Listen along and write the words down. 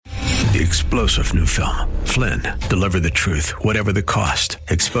The explosive new film, Flynn, deliver the truth, whatever the cost,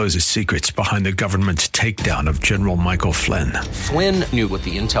 exposes secrets behind the government's takedown of General Michael Flynn. Flynn knew what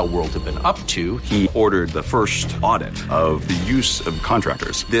the intel world had been up to. He ordered the first audit of the use of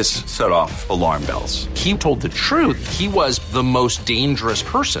contractors. This set off alarm bells. He told the truth. He was the most dangerous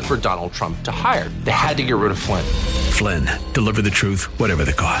person for Donald Trump to hire. They had to get rid of Flynn. Flynn, deliver the truth, whatever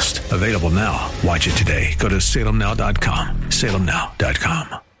the cost. Available now. Watch it today. Go to salemnow.com.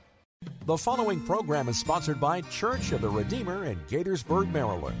 salemnow.com. The following program is sponsored by Church of the Redeemer in Gaithersburg,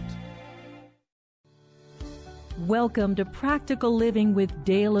 Maryland. Welcome to Practical Living with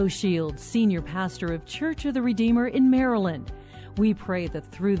Dale O'Shields, Senior Pastor of Church of the Redeemer in Maryland. We pray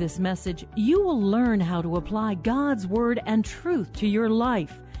that through this message, you will learn how to apply God's Word and truth to your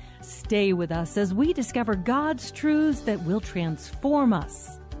life. Stay with us as we discover God's truths that will transform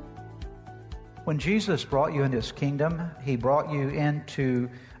us. When Jesus brought you into His kingdom, He brought you into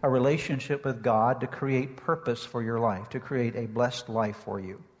a relationship with God to create purpose for your life, to create a blessed life for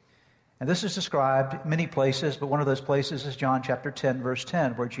you. And this is described many places, but one of those places is John chapter 10, verse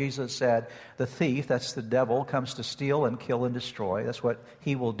 10, where Jesus said, the thief, that's the devil, comes to steal and kill and destroy. That's what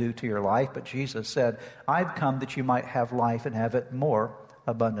he will do to your life. But Jesus said, I've come that you might have life and have it more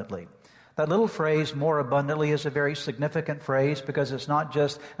abundantly. That little phrase, more abundantly, is a very significant phrase because it's not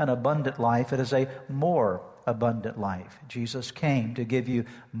just an abundant life, it is a more abundant life. Jesus came to give you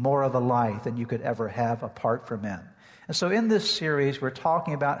more of a life than you could ever have apart from Him. And so in this series, we're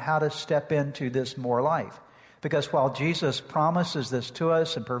talking about how to step into this more life. Because while Jesus promises this to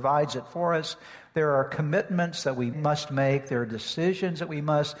us and provides it for us, there are commitments that we must make. There are decisions that we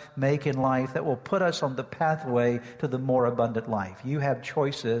must make in life that will put us on the pathway to the more abundant life. You have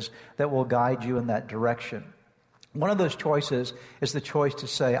choices that will guide you in that direction. One of those choices is the choice to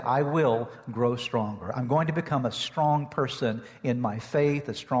say, I will grow stronger. I'm going to become a strong person in my faith,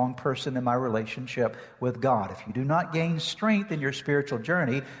 a strong person in my relationship with God. If you do not gain strength in your spiritual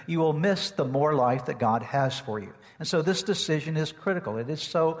journey, you will miss the more life that God has for you. And so this decision is critical. It is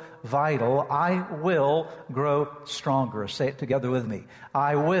so vital. I will grow stronger. Say it together with me.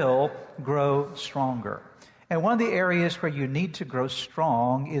 I will grow stronger. And one of the areas where you need to grow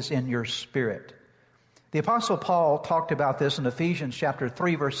strong is in your spirit. The Apostle Paul talked about this in Ephesians chapter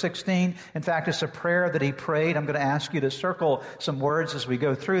 3, verse 16. In fact, it's a prayer that he prayed. I'm going to ask you to circle some words as we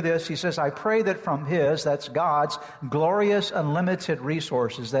go through this. He says, I pray that from His, that's God's, glorious, unlimited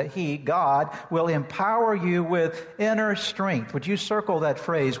resources, that He, God, will empower you with inner strength. Would you circle that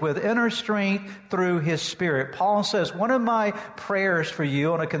phrase? With inner strength through His Spirit. Paul says, one of my prayers for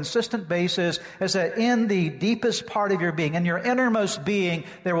you on a consistent basis is that in the deepest part of your being, in your innermost being,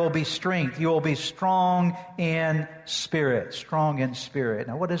 there will be strength. You will be strong in spirit. Strong in spirit.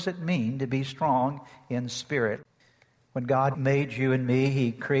 Now, what does it mean to be strong in spirit? When God made you and me,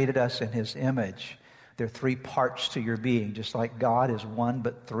 He created us in His image. There are three parts to your being, just like God is one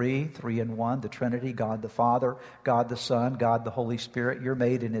but three in one, the Trinity, God the Father, God the Son, God the Holy Spirit. You're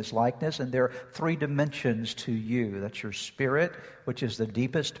made in His likeness, and there are three dimensions to you. That's your spirit, which is the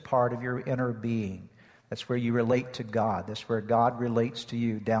deepest part of your inner being. That's where you relate to God. That's where God relates to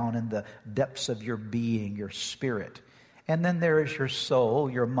you, down in the depths of your being, your spirit. And then there is your soul,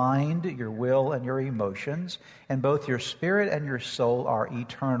 your mind, your will, and your emotions. And both your spirit and your soul are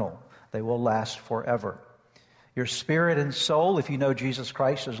eternal. They will last forever. Your spirit and soul, if you know Jesus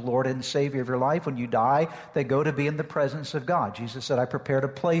Christ as Lord and Savior of your life, when you die, they go to be in the presence of God. Jesus said, I prepared a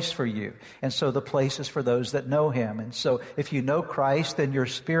place for you. And so the place is for those that know Him. And so if you know Christ, then your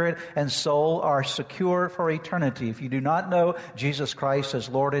spirit and soul are secure for eternity. If you do not know Jesus Christ as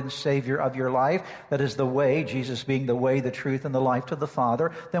Lord and Savior of your life, that is the way, Jesus being the way, the truth, and the life to the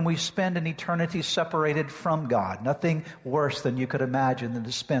Father, then we spend an eternity separated from God. Nothing worse than you could imagine than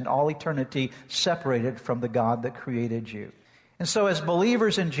to spend all eternity separated from the God that created you. And so as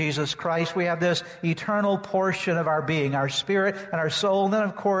believers in Jesus Christ, we have this eternal portion of our being, our spirit and our soul. And then,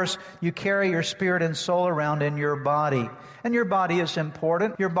 of course, you carry your spirit and soul around in your body. And your body is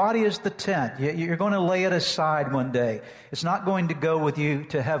important. Your body is the tent. You're going to lay it aside one day. It's not going to go with you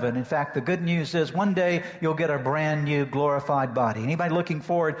to heaven. In fact, the good news is one day you'll get a brand new glorified body. Anybody looking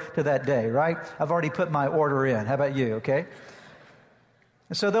forward to that day, right? I've already put my order in. How about you, okay?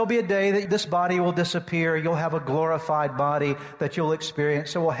 And so there'll be a day that this body will disappear. You'll have a glorified body that you'll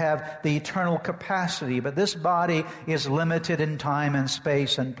experience. So we'll have the eternal capacity. But this body is limited in time and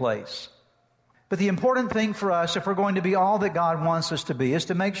space and place. But the important thing for us, if we're going to be all that God wants us to be, is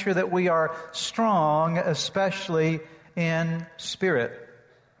to make sure that we are strong, especially in spirit.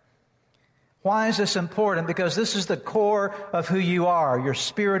 Why is this important? Because this is the core of who you are. Your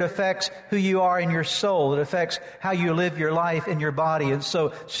spirit affects who you are in your soul. It affects how you live your life in your body. And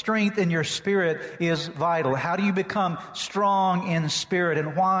so strength in your spirit is vital. How do you become strong in spirit,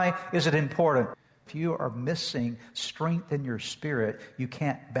 and why is it important? If you are missing strength in your spirit, you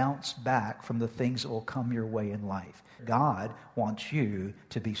can't bounce back from the things that will come your way in life. God wants you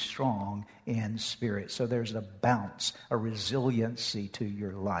to be strong in spirit. So there's a bounce, a resiliency to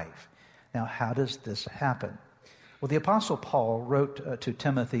your life. Now, how does this happen? Well, the Apostle Paul wrote to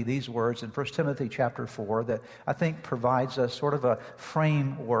Timothy these words in 1 Timothy chapter 4 that I think provides us sort of a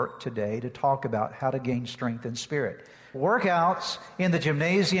framework today to talk about how to gain strength in spirit. Workouts in the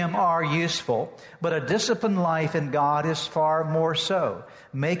gymnasium are useful, but a disciplined life in God is far more so,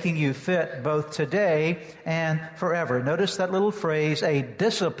 making you fit both today and forever. Notice that little phrase, a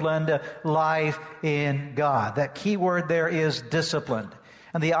disciplined life in God. That key word there is disciplined.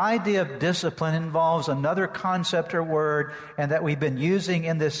 And the idea of discipline involves another concept or word, and that we've been using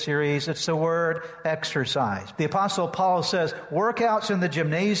in this series. It's the word exercise. The Apostle Paul says workouts in the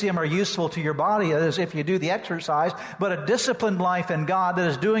gymnasium are useful to your body, that is, if you do the exercise, but a disciplined life in God, that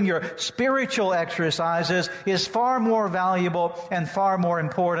is doing your spiritual exercises, is far more valuable and far more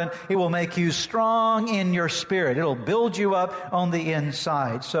important. It will make you strong in your spirit. It'll build you up on the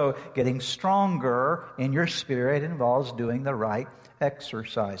inside. So getting stronger in your spirit involves doing the right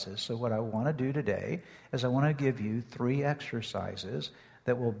exercises. So what I want to do today is I want to give you 3 exercises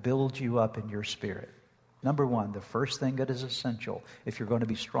that will build you up in your spirit. Number 1, the first thing that is essential if you're going to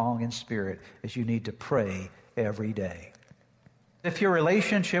be strong in spirit is you need to pray every day. If your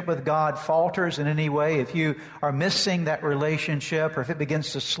relationship with God falters in any way, if you are missing that relationship, or if it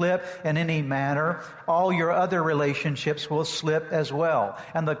begins to slip in any manner, all your other relationships will slip as well.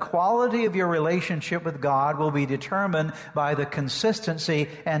 And the quality of your relationship with God will be determined by the consistency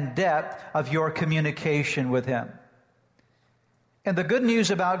and depth of your communication with Him. And the good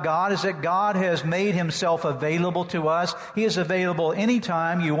news about God is that God has made Himself available to us. He is available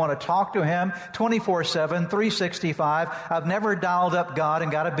anytime you want to talk to Him, 24/7, 365. I've never dialed up God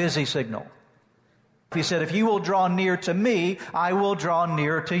and got a busy signal. He said, if you will draw near to me, I will draw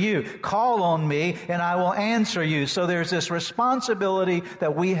near to you. Call on me and I will answer you. So there's this responsibility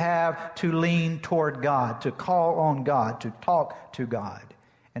that we have to lean toward God, to call on God, to talk to God.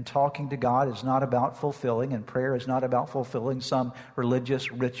 And talking to God is not about fulfilling, and prayer is not about fulfilling some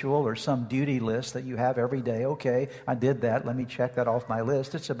religious ritual or some duty list that you have every day. Okay, I did that. Let me check that off my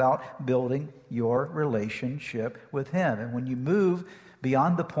list. It's about building your relationship with Him. And when you move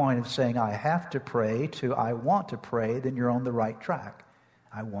beyond the point of saying, I have to pray, to I want to pray, then you're on the right track.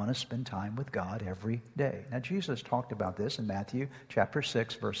 I want to spend time with God every day. Now, Jesus talked about this in Matthew chapter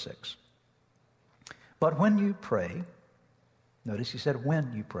 6, verse 6. But when you pray, notice He said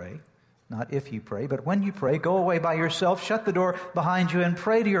when you pray, not if you pray, but when you pray, go away by yourself, shut the door behind you, and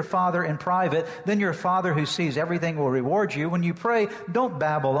pray to your Father in private. Then your Father who sees everything will reward you. When you pray, don't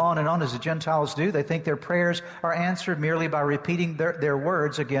babble on and on as the Gentiles do. They think their prayers are answered merely by repeating their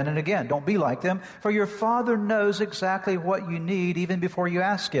words again and again. Don't be like them, for your Father knows exactly what you need even before you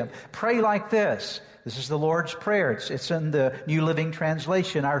ask Him. Pray like this. This is the Lord's Prayer. It's in the New Living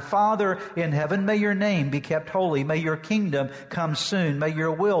Translation. Our Father in heaven, may your name be kept holy. May your kingdom come soon. May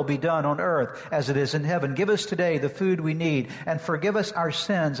your will be done on earth as it is in heaven. Give us today the food we need, and forgive us our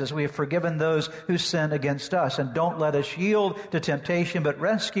sins as we have forgiven those who sin against us. And don't let us yield to temptation, but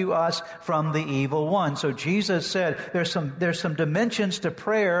rescue us from the evil one. So Jesus said there's some dimensions to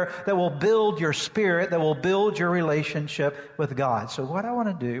prayer that will build your spirit, that will build your relationship with God. So what I want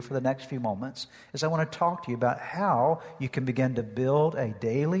to do for the next few moments is I want to talk to you about how you can begin to build a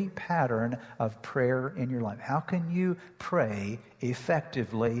daily pattern of prayer in your life. How can you pray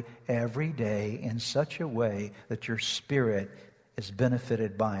effectively every day in such a way that your spirit is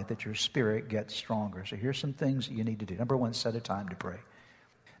benefited by it, that your spirit gets stronger? So here's some things that you need to do. Number 1, set a time to pray.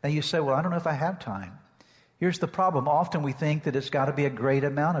 Now you say, well, I don't know if I have time. Here's the problem. Often we think that it's got to be a great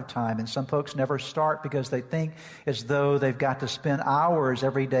amount of time, and some folks never start because they think as though they've got to spend hours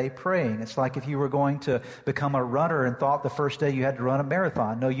every day praying. It's like if you were going to become a runner and thought the first day you had to run a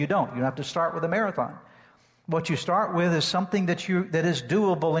marathon. No, you don't. You don't have to start with a marathon. What you start with is something that is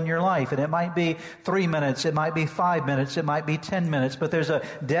doable in your life. And it might be 3 minutes, it might be 5 minutes, it might be 10 minutes, but there's a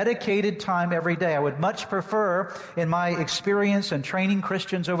dedicated time every day. I would much prefer, in my experience and training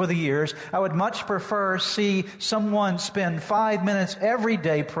Christians over the years, I would much prefer see someone spend 5 minutes every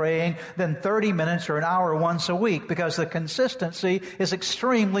day praying than 30 minutes or an hour once a week, because the consistency is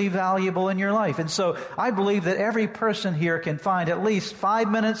extremely valuable in your life. And so I believe that every person here can find at least 5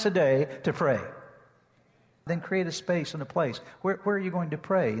 minutes a day to pray. Then create a space and a place. Where are you going to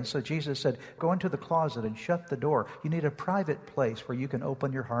pray? And so Jesus said, go into the closet and shut the door. You need a private place where you can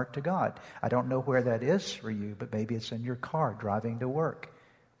open your heart to God. I don't know where that is for you, but maybe it's in your car driving to work.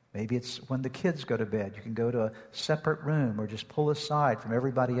 Maybe it's when the kids go to bed. You can go to a separate room or just pull aside from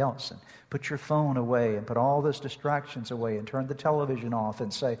everybody else and put your phone away and put all those distractions away and turn the television off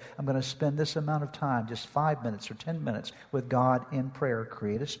and say, I'm going to spend this amount of time, just 5 minutes or 10 minutes with God in prayer.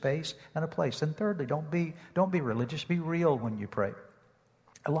 Create a space and a place. And thirdly, don't be religious. Be real when you pray.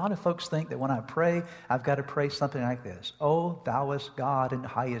 A lot of folks think that when I pray, I've got to pray something like this. Oh, thou is God in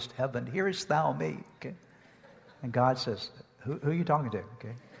highest heaven. Hearest thou me? Okay. And God says, who are you talking to?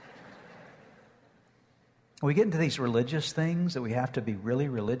 Okay. We get into these religious things that we have to be really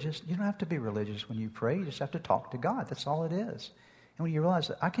religious. You don't have to be religious when you pray. You just have to talk to God. That's all it is. And when you realize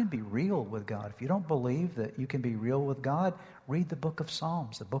that I can be real with God, if you don't believe that you can be real with God, read the book of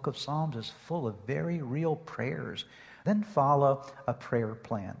Psalms. The book of Psalms is full of very real prayers. Then follow a prayer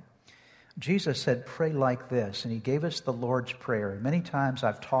plan. Jesus said, pray like this, and he gave us the Lord's Prayer. Many times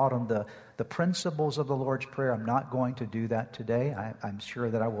I've taught on the principles of the Lord's Prayer. I'm not going to do that today. I'm sure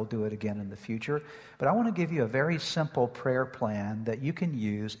that I will do it again in the future. But I want to give you a very simple prayer plan that you can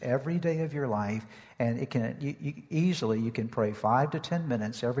use every day of your life, and it can you can pray 5 to 10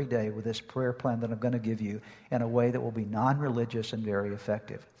 minutes every day with this prayer plan that I'm going to give you in a way that will be non-religious and very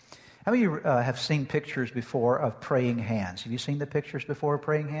effective. How many of you have seen pictures before of praying hands? Have you seen the pictures before of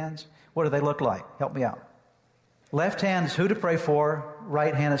praying hands? What do they look like? Help me out. Left hand is who to pray for.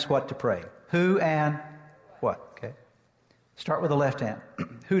 Right hand is what to pray. Who and what? Okay. Start with the left hand.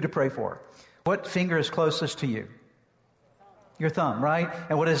 Who to pray for. What finger is closest to you? Your thumb, right?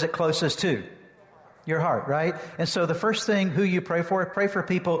 And what is it closest to? Your heart, right? And so the first thing who you pray for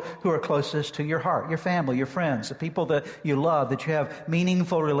people who are closest to your heart, your family, your friends, the people that you love, that you have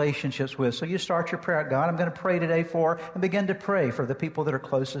meaningful relationships with. So you start your prayer, God, I'm going to pray today for, and begin to pray for the people that are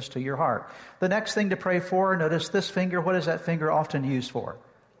closest to your heart. The next thing to pray for, notice this finger, what is that finger often used for?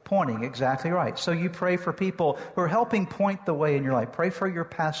 Pointing, exactly right. So you pray for people who are helping point the way in your life. Pray for your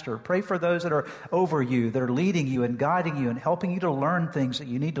pastor. Pray for those that are over you, that are leading you and guiding you and helping you to learn things that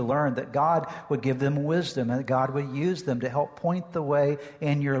you need to learn, that God would give them wisdom and that God would use them to help point the way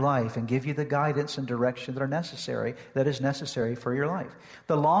in your life and give you the guidance and direction that is necessary for your life.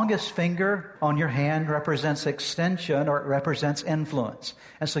 The longest finger on your hand represents extension, or it represents influence.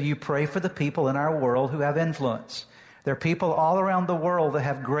 And so you pray for the people in our world who have influence. There are people all around the world that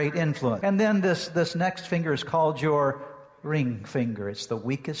have great influence. And then this next finger is called your ring finger. It's the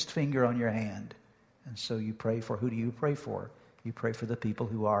weakest finger on your hand. And so you pray for, who do you pray for? You pray for the people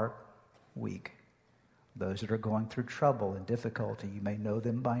who are weak. Those that are going through trouble and difficulty. You may know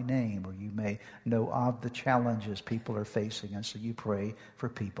them by name, or you may know of the challenges people are facing. And so you pray for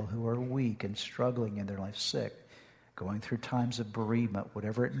people who are weak and struggling in their life, sick, going through times of bereavement,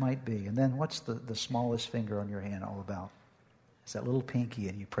 whatever it might be. And then what's the smallest finger on your hand all about? It's that little pinky,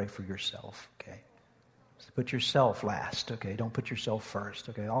 and you pray for yourself, okay? So put yourself last, okay? Don't put yourself first,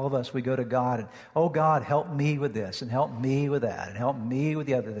 okay? All of us, we go to God and, oh God, help me with this, and help me with that, and help me with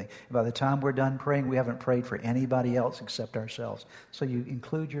the other thing. And by the time we're done praying, we haven't prayed for anybody else except ourselves. So you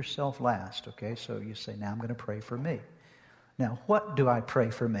include yourself last, okay? So you say, now I'm going to pray for me. Now, what do I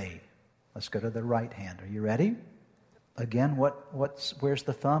pray for me? Let's go to the right hand. Are you ready? Again, where's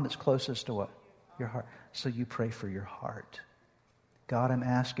the thumb? It's closest to what? Your heart. So you pray for your heart. God, I'm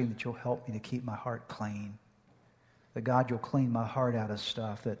asking that you'll help me to keep my heart clean. That God, you'll clean my heart out of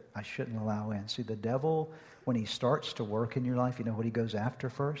stuff that I shouldn't allow in. See, the devil, when he starts to work in your life, you know what he goes after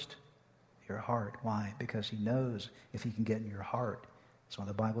first? Your heart. Why? Because he knows if he can get in your heart. So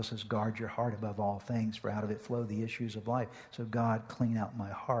the Bible says, guard your heart above all things, for out of it flow the issues of life. So God, clean out my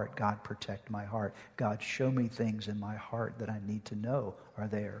heart. God, protect my heart. God, show me things in my heart that I need to know are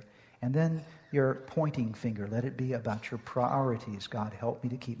there. And then your pointing finger, let it be about your priorities. God, help me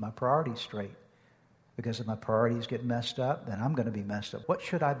to keep my priorities straight. Because if my priorities get messed up, then I'm going to be messed up. What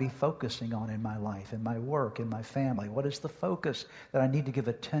should I be focusing on in my life, in my work, in my family? What is the focus that I need to give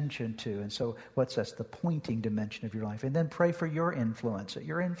attention to? And so that's the pointing dimension of your life. And then pray for your influence, that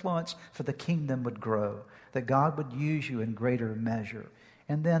your influence for the kingdom would grow, that God would use you in greater measure.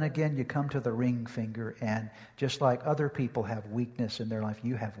 And then again, you come to the ring finger, and just like other people have weakness in their life,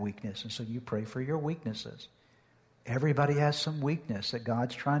 you have weakness. And so you pray for your weaknesses. Everybody has some weakness that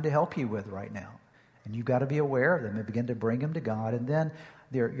God's trying to help you with right now. And you've got to be aware of them and begin to bring them to God. And then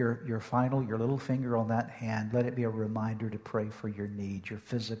your little finger on that hand, let it be a reminder to pray for your needs, your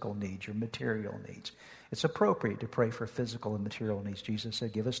physical needs, your material needs. It's appropriate to pray for physical and material needs. Jesus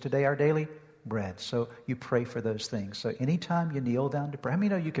said, give us today our daily bread. So you pray for those things. So anytime you kneel down to pray, how many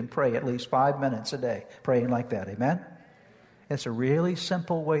know you can pray at least 5 minutes a day praying like that? Amen? It's a really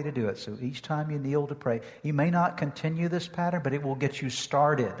simple way to do it. So each time you kneel to pray, you may not continue this pattern, but it will get you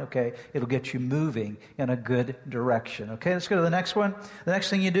started, okay? It'll get you moving in a good direction, okay? Let's go to the next one. The next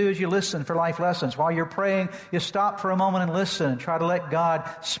thing you do is you listen for life lessons. While you're praying, you stop for a moment and listen and try to let God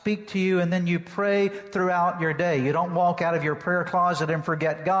speak to you, and then you pray throughout your day. You don't walk out of your prayer closet and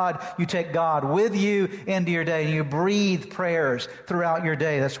forget God. You take God with you into your day, and you breathe prayers throughout your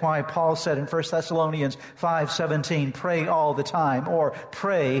day. That's why Paul said in 1 Thessalonians 5:17, pray all the time, or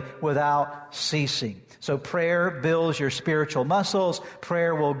pray without ceasing. So prayer builds your spiritual muscles.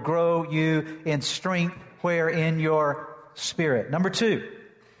 Prayer will grow you in strength where in your spirit. Number 2,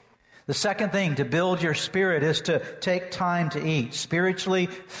 the second thing to build your spirit is to take time to eat. Spiritually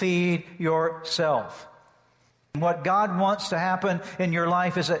feed yourself. What God wants to happen in your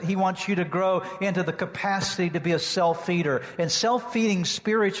life is that He wants you to grow into the capacity to be a self-feeder. And self-feeding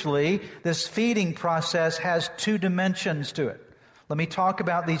spiritually, this feeding process has 2 dimensions to it. Let me talk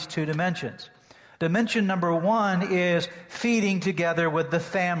about these 2 dimensions. Dimension number 1 is feeding together with the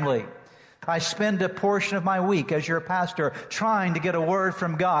family. I spend a portion of my week as your pastor trying to get a word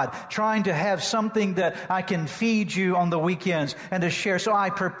from God, trying to have something that I can feed you on the weekends and to share. So I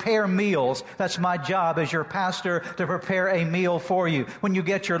prepare meals. That's my job as your pastor, to prepare a meal for you. When you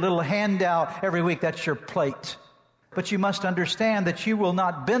get your little handout every week, that's your plate. But you must understand that you will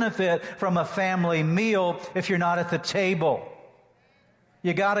not benefit from a family meal if you're not at the table.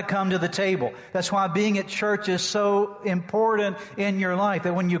 You got to come to the table. That's why being at church is so important in your life.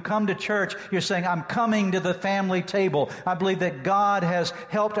 That when you come to church, you're saying, I'm coming to the family table. I believe that God has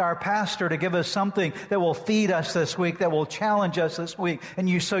helped our pastor to give us something that will feed us this week, that will challenge us this week.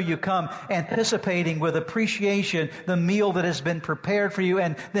 And so you come anticipating with appreciation the meal that has been prepared for you,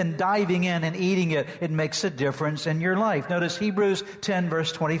 and then diving in and eating it. It makes a difference in your life. Notice Hebrews 10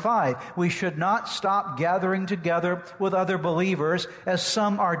 verse 25. We should not stop gathering together with other believers as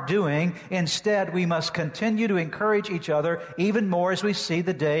some are doing. Instead, we must continue to encourage each other even more as we see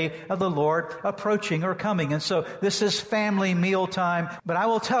the day of the Lord approaching or coming. And so this is family meal time. But I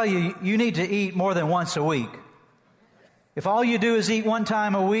will tell you, you need to eat more than once a week. If all you do is eat one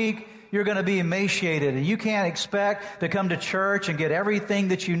time a week, you're going to be emaciated, and you can't expect to come to church and get everything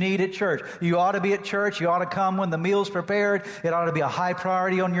that you need at church. You ought to be at church. You ought to come when the meal's prepared. It ought to be a high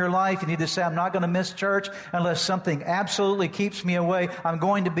priority on your life. You need to say, I'm not going to miss church unless something absolutely keeps me away. I'm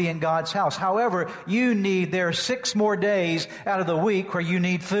going to be in God's house. However, there are 6 more days out of the week where you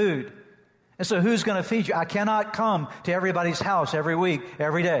need food. And so who's going to feed you? I cannot come to everybody's house every week,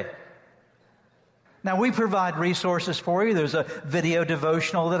 every day. Now, we provide resources for you. There's a video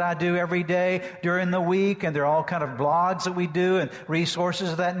devotional that I do every day during the week, and there are all kind of blogs that we do and resources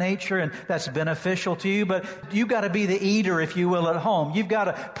of that nature, and that's beneficial to you. But you've got to be the eater, if you will, at home. You've got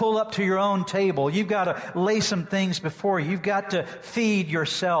to pull up to your own table. You've got to lay some things before you. You've got to feed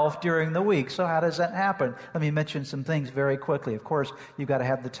yourself during the week. So how does that happen? Let me mention some things very quickly. Of course, you've got to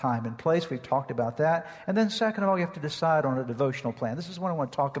have the time and place. We've talked about that. And then second of all, you have to decide on a devotional plan. This is what I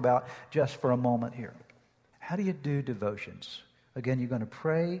want to talk about just for a moment here. How do you do devotions? Again, you're going to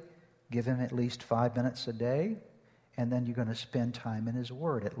pray, give Him at least 5 minutes a day, and then you're going to spend time in His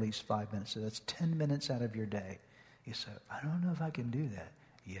Word at least 5 minutes. So that's 10 minutes out of your day. You say, I don't know if I can do that.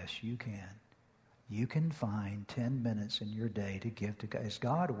 Yes, you can. You can find 10 minutes in your day to give to God. Is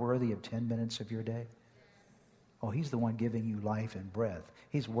God worthy of 10 minutes of your day? Oh, He's the one giving you life and breath.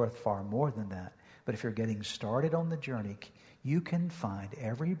 He's worth far more than that. But if you're getting started on the journey, you can find,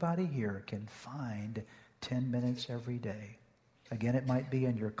 everybody here can find 10 minutes every day. Again, it might be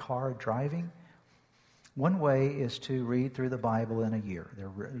in your car driving. One way is to read through the Bible in a year.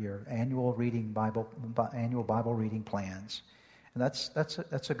 Your annual Bible reading plans. And that's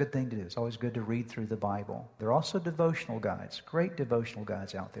a good thing to do. It's always good to read through the Bible. There are also devotional guides, great devotional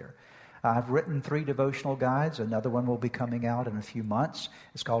guides out there. I've written 3 devotional guides. Another one will be coming out in a few months.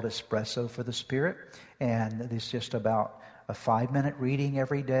 It's called Espresso for the Spirit. And it's just about a 5-minute reading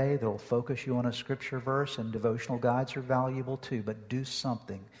every day that will focus you on a scripture verse, and devotional guides are valuable too. But do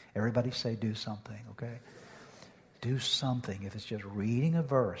something. Everybody say do something, okay? Do something. If it's just reading a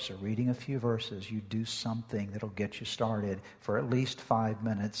verse or reading a few verses, you do something that'll get you started for at least 5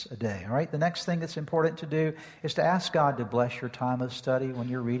 minutes a day. All right? The next thing that's important to do is to ask God to bless your time of study when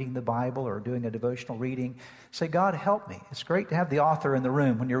you're reading the Bible or doing a devotional reading. Say, God, help me. It's great to have the author in the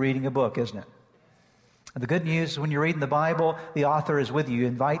room when you're reading a book, isn't it? And the good news is when you're reading the Bible, the author is with you.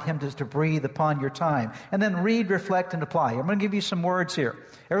 Invite him to breathe upon your time. And then read, reflect, and apply. I'm going to give you some words here.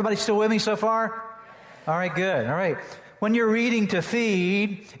 Everybody still with me so far? All right, good. All right. When you're reading to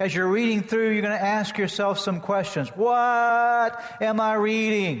feed, as you're reading through, you're going to ask yourself some questions. What am I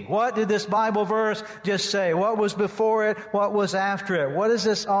reading? What did this Bible verse just say? What was before it? What was after it? What is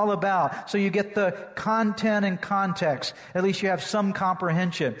this all about? So you get the content and context. At least you have some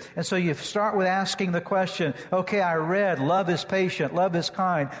comprehension. And so you start with asking the question, okay, I read, love is patient, love is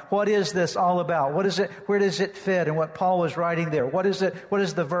kind. What is this all about? What is it? Where does it fit? And what Paul was writing there? What is it? What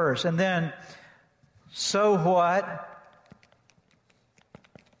is the verse? And then, so what?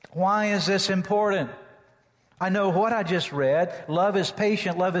 Why is this important? I know what I just read. Love is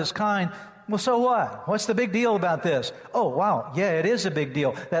patient, love is kind. Well, so what? What's the big deal about this? Oh, wow. Yeah, it is a big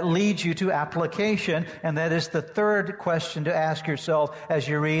deal. That leads you to application, and that is the third question to ask yourself as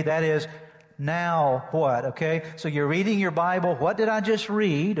you read. That is, now what? Okay? So you're reading your Bible. What did I just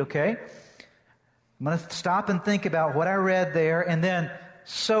read? Okay? I'm going to stop and think about what I read there, and then,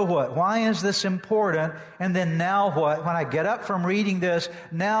 so what? Why is this important? And then now what? When I get up from reading this,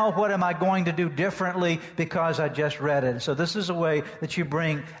 now what am I going to do differently because I just read it? So this is a way that you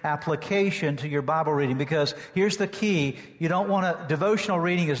bring application to your Bible reading, because here's the key. You don't want to, devotional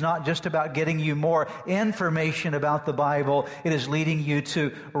reading is not just about getting you more information about the Bible. It is leading you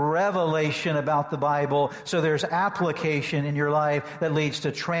to revelation about the Bible. So there's application in your life that leads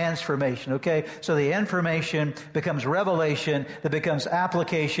to transformation, okay? So the information becomes revelation, that becomes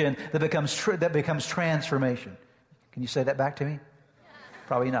application, that becomes transformation. Can you say that back to me?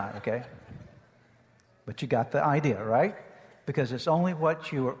 Probably not, okay? But you got the idea, right? Because it's only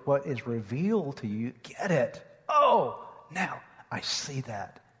what is revealed to you. Get it? Oh, now I see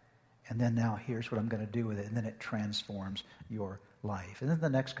that. And then now here's what I'm going to do with it. And then it transforms your life. And then the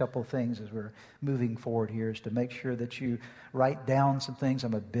next couple of things as we're moving forward here is to make sure that you write down some things.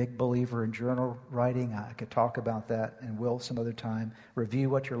 I'm a big believer in journal writing. I could talk about that and will some other time.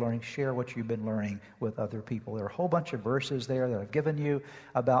 Review what you're learning. Share what you've been learning with other people. There are a whole bunch of verses there that I've given you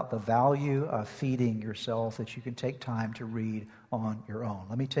about the value of feeding yourself that you can take time to read on your own.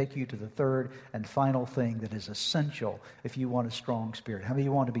 Let me take you to the third and final thing that is essential if you want a strong spirit. How many of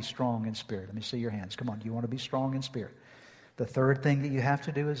you want to be strong in spirit? Let me see your hands. Come on. Do you want to be strong in spirit? The third thing that you have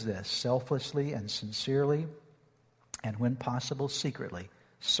to do is this: selflessly and sincerely, and when possible, secretly,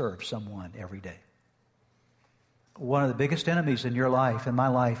 serve someone every day. One of the biggest enemies in your life, in my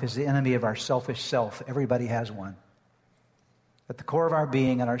life, is the enemy of our selfish self. Everybody has one. At the core of our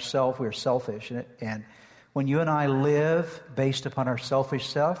being and our self, we are selfish. And when you and I live based upon our selfish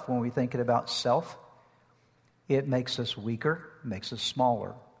self, when we're thinking about self, it makes us weaker, makes us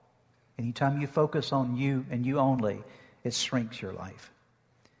smaller. Anytime you focus on you and you only, it shrinks your life.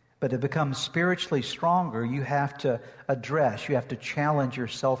 But to become spiritually stronger, you have to address, you have to challenge your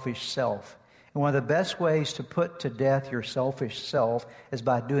selfish self. And one of the best ways to put to death your selfish self is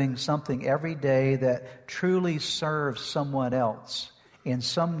by doing something every day that truly serves someone else in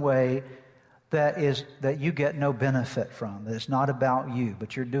some way that you get no benefit from, that it's not about you,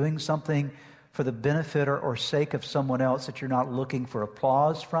 but you're doing something for the benefit or sake of someone else that you're not looking for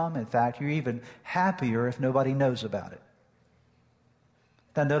applause from. In fact, you're even happier if nobody knows about it.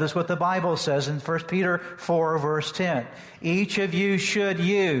 Now notice what the Bible says in 1 Peter 4, verse 10. Each of you should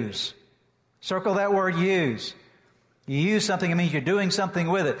use. Circle that word use. You use something, it means you're doing something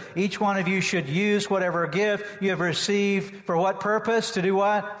with it. Each one of you should use whatever gift you have received for what purpose? To do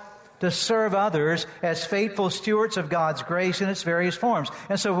what? To serve others as faithful stewards of God's grace in its various forms.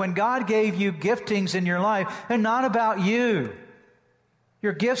 And so when God gave you giftings in your life, they're not about you.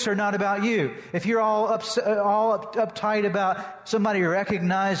 Your gifts are not about you. If you're all uptight about somebody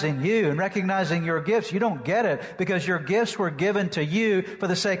recognizing you and recognizing your gifts, you don't get it, because your gifts were given to you for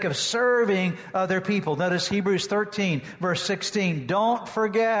the sake of serving other people. Notice Hebrews 13, verse 16. Don't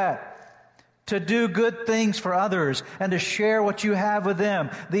forget to do good things for others and to share what you have with them.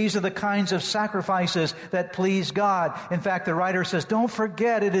 These are the kinds of sacrifices that please God. In fact, the writer says, don't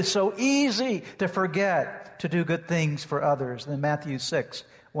forget, it is so easy to forget to do good things for others. And in Matthew 6,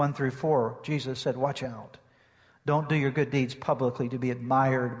 1 through 4, Jesus said, watch out. Don't do your good deeds publicly to be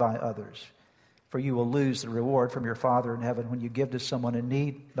admired by others, for you will lose the reward from your Father in heaven. When you give to someone in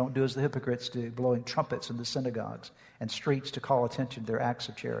need, don't do as the hypocrites do, blowing trumpets in the synagogues and streets to call attention to their acts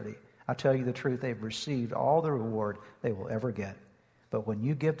of charity. I tell you the truth, they've received all the reward they will ever get. But when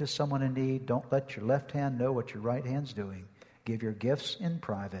you give to someone in need, don't let your left hand know what your right hand's doing. Give your gifts in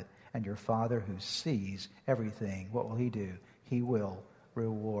private, and your Father who sees everything, what will He do? He will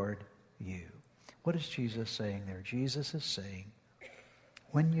reward you. What is Jesus saying there? Jesus is saying,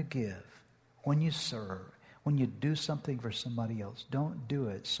 when you give, when you serve, when you do something for somebody else, don't do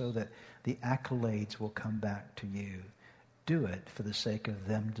it so that the accolades will come back to you. Do it for the sake of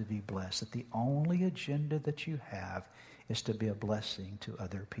them to be blessed. That the only agenda that you have is to be a blessing to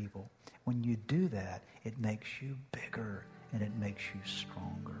other people. When you do that, it makes you bigger and it makes you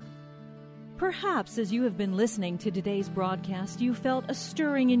stronger. Perhaps as you have been listening to today's broadcast, you felt a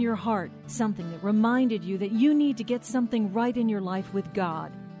stirring in your heart, something that reminded you that you need to get something right in your life with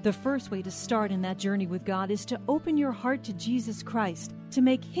God. The first way to start in that journey with God is to open your heart to Jesus Christ, to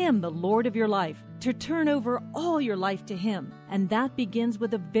make Him the Lord of your life, to turn over all your life to Him. And that begins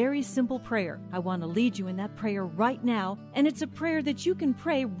with a very simple prayer. I want to lead you in that prayer right now, and it's a prayer that you can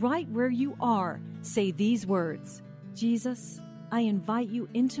pray right where you are. Say these words: Jesus, I invite you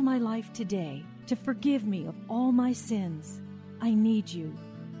into my life today to forgive me of all my sins. I need you.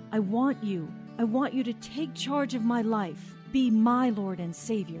 I want you. I want you to take charge of my life. Be my Lord and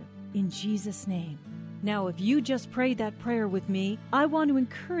Savior, in Jesus' name. Now, if you just prayed that prayer with me, I want to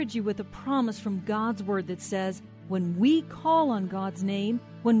encourage you with a promise from God's Word that says, when we call on God's name,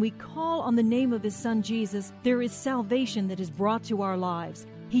 when we call on the name of His Son Jesus, there is salvation that is brought to our lives.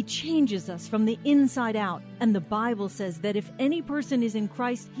 He changes us from the inside out. And the Bible says that if any person is in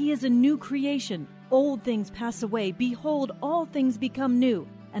Christ, he is a new creation. Old things pass away. Behold, all things become new.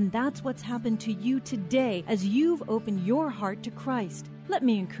 And that's what's happened to you today as you've opened your heart to Christ. Let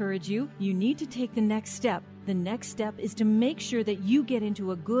me encourage you. You need to take the next step. The next step is to make sure that you get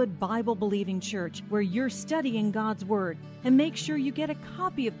into a good Bible-believing church where you're studying God's Word. And make sure you get a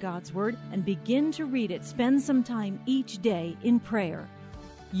copy of God's Word and begin to read it. Spend some time each day in prayer.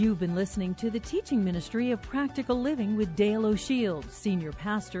 You've been listening to the teaching ministry of Practical Living with Dale O'Shields, Senior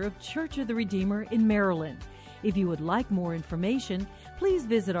Pastor of Church of the Redeemer in Maryland. If you would like more information, please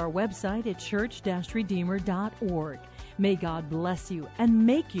visit our website at church-redeemer.org. May God bless you and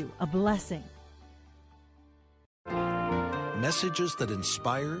make you a blessing. Messages that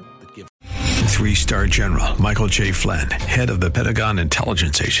inspire, that give. 3-star General Michael J. Flynn, head of the Pentagon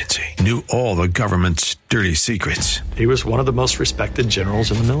Intelligence Agency, knew all the government's dirty secrets. He was one of the most respected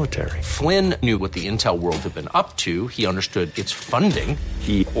generals in the military. Flynn knew what the intel world had been up to. He understood its funding.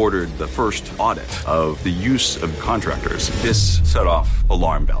 He ordered the first audit of the use of contractors. This set off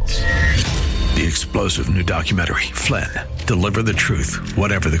alarm bells. The explosive new documentary, Flynn, Deliver the Truth,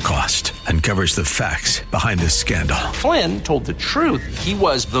 Whatever the Cost, uncovers the facts behind this scandal. Flynn told the truth. He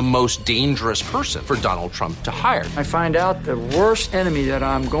was the most dangerous person for Donald Trump to hire. I find out the worst enemy that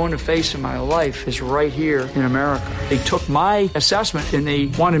I'm going to face in my life is right here in America. They took my assessment and they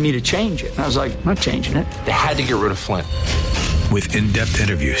wanted me to change it. And I was like, I'm not changing it. They had to get rid of Flynn. With in-depth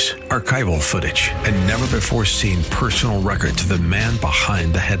interviews, archival footage, and never-before-seen personal records of the man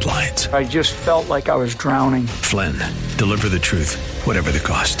behind the headlines. I just felt like I was drowning. Flynn, Deliver the Truth, Whatever the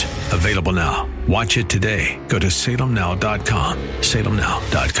Cost. Available now. Watch it today. Go to salemnow.com.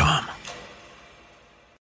 salemnow.com.